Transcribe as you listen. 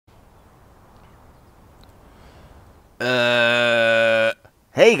Hey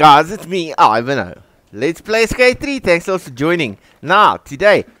guys, it's me, Ivanhoe. Let's play Skate 3. Thanks also for joining. Now,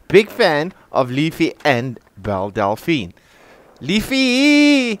 today, big fan of Leafy and Belle Delphine.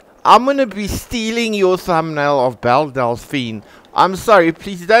 Leafy, I'm gonna be stealing your thumbnail of Belle Delphine. I'm sorry,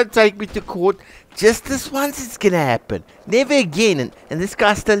 please don't take me to court. Just this once it's gonna happen. Never again. And this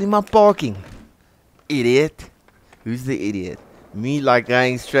guy's still in my parking. Idiot. Who's the idiot? Me like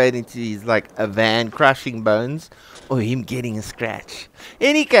going straight into his like a van crushing bones, or him getting a scratch.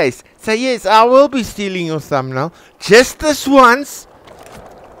 Any case, so yes, I will be stealing your thumbnail. Just this once.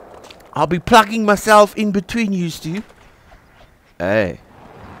 I'll be plugging myself in between you two. Hey,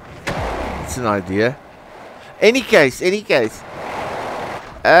 that's an idea. Any case.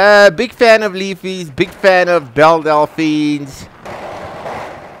 Big fan of Leafy's, big fan of Belle Delphine's.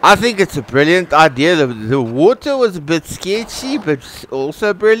 I think it's a brilliant idea. The water was a bit sketchy, but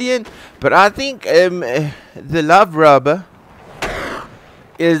also brilliant. But I think the love rubber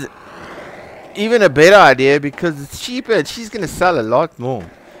is even a better idea because it's cheaper and she's going to sell a lot more.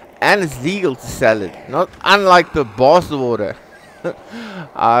 And it's legal to sell it. Not unlike the bath water.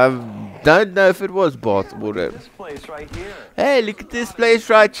 I don't know if it was bath water. This place right here. Hey, look at this place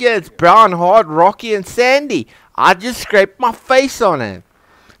right here. It's brown, hard, rocky, and sandy. I just scraped my face on it.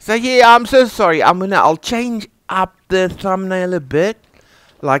 So yeah, I'm so sorry. I'll change up the thumbnail a bit,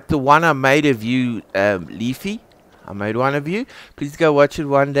 like the one I made of you, Leafy. I made one of you. Please go watch it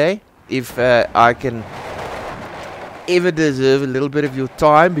one day if I can ever deserve a little bit of your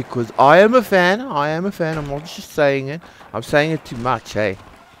time, because I am a fan. I'm not just saying it. I'm saying it too much. Hey,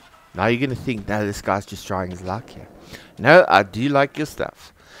 now you're gonna think, no, this guy's just trying his luck here. No, I do like your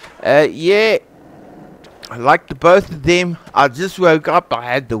stuff. Yeah. I like the both of them. I just woke up. I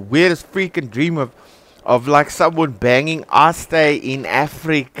had the weirdest freaking dream of like someone banging. I stay in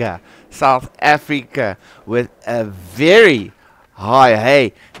Africa, South Africa, with a very high.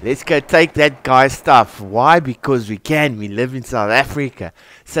 Hey, let's go take that guy's stuff. Why? Because we can. We live in South Africa,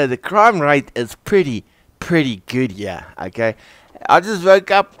 so the crime rate is pretty good here. Okay, I just woke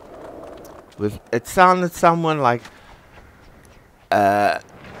up with. It sounded someone like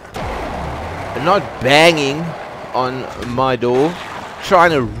not banging on my door,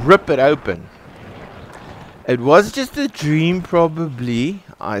 trying to rip it open. It was just a dream, probably,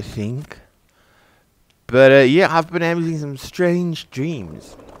 I think. But yeah, I've been having some strange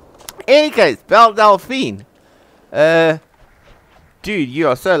dreams. Any case, Belle Delphine. Dude, you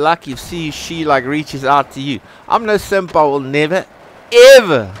are so lucky to see she like reaches out to you. I'm no simp. I will never,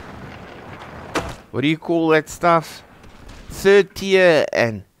 ever. What do you call that stuff? Third tier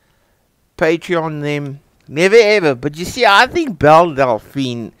and Patreon them. Never ever. But you see, I think Belle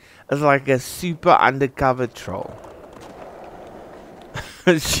Delphine is like a super undercover troll.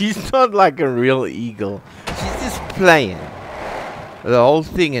 She's not like a real eagle. She's just playing the whole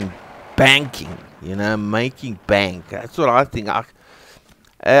thing and banking, you know, making bank. That's what I think.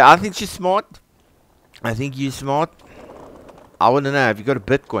 I think she's smart. I think you're smart. I want to know, have you got a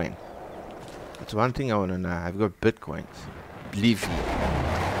Bitcoin? That's one thing I want to know. Have you got Bitcoins? Believe me.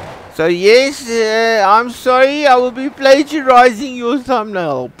 So yes, I'm sorry, I will be plagiarizing your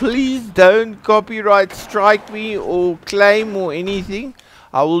thumbnail. Please don't copyright strike me or claim or anything.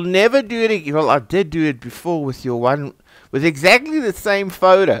 I will never do it again. Well, I did do it before with your one, with exactly the same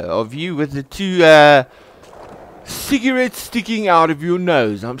photo of you with the two cigarettes sticking out of your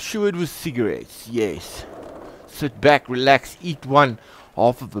nose. I'm sure it was cigarettes, yes. Sit back, relax, eat one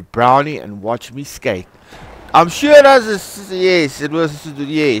half of a brownie and watch me skate. I'm sure it was yes, it was,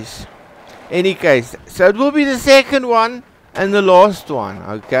 yes. Any case, so it will be the second one and the last one,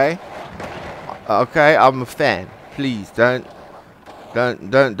 okay? Okay, I'm a fan. Please don't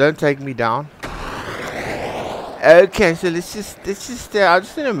take me down. Okay, so let's just I'm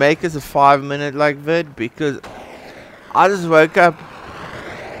just gonna make this a 5-minute like vid because I just woke up.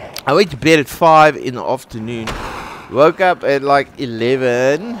 I went to bed at 5 in the afternoon. Woke up at like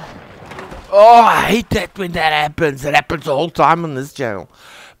 11. Oh, I hate that when that happens. It happens the whole time on this channel.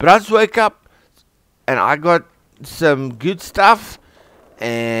 But I just woke up and I got some good stuff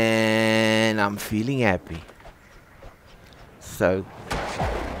and I'm feeling happy. So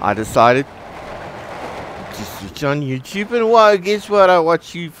I decided to switch on YouTube, and well, guess what? I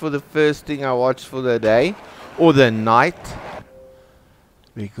watch you for the first thing I watch for the day or the night,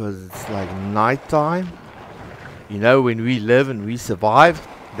 because it's like night time. You know, when we live and we survive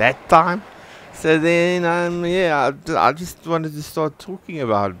that time. So then, yeah, I just wanted to start talking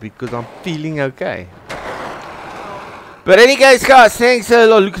about it because I'm feeling okay. But any case, guys, thanks a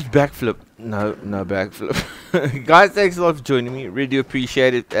lot. Lucas backflip. No backflip. Guys, thanks a lot for joining me. Really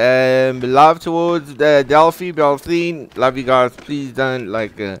appreciate it. Love towards Delphine. Love you guys. Please don't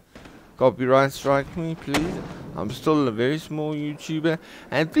copyright strike me, please. I'm still a very small YouTuber,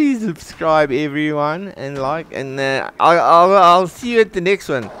 and please subscribe, everyone, and I'll see you at the next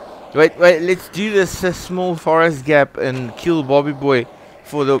one. Wait, let's do this small forest gap and kill Bobby Boy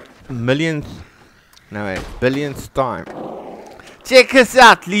for the billionth time. Check us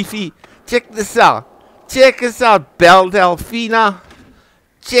out, Leafy. Check this out. Check us out, Belle Delphine.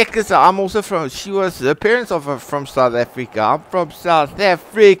 Check us out. I'm also the parents of her from South Africa. I'm from South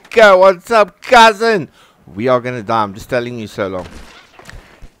Africa. What's up, cousin? We are gonna die. I'm just telling you so long.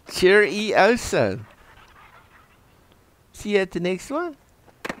 Cheerio. See you at the next one.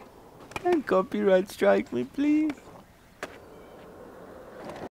 And copyright strike me, please.